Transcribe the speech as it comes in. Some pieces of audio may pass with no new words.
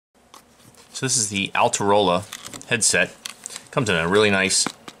So this is the Altarola headset. Comes in a really nice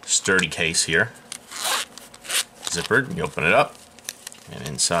sturdy case here. Zippered. You open it up, and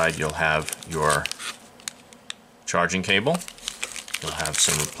inside you'll have your charging cable. You'll have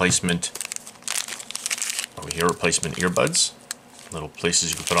some replacement replacement earbuds. Little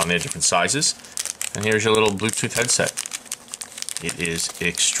places you can put on there, different sizes. And here's your little Bluetooth headset. It is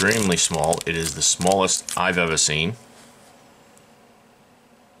extremely small. It is the smallest I've ever seen.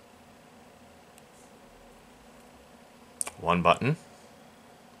 One button.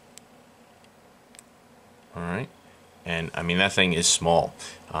 Alright. And I mean, that thing is small.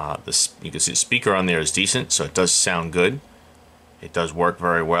 You can see the speaker on there is decent, so it does sound good. It does work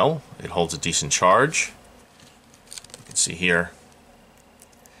very well. It holds a decent charge. You can see here,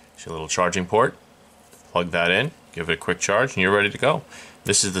 it's your little charging port. Plug that in, give it a quick charge, and you're ready to go.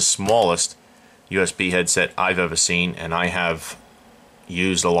 This is the smallest USB headset I've ever seen, and I have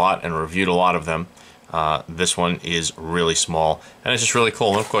used a lot and reviewed a lot of them. This one is really small, and it's just really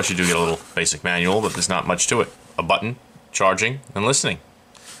cool. And of course you do get a little basic manual, but there's not much to it. A button, charging, and listening.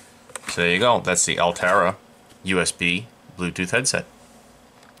 So there you go. That's the Altera USB Bluetooth headset.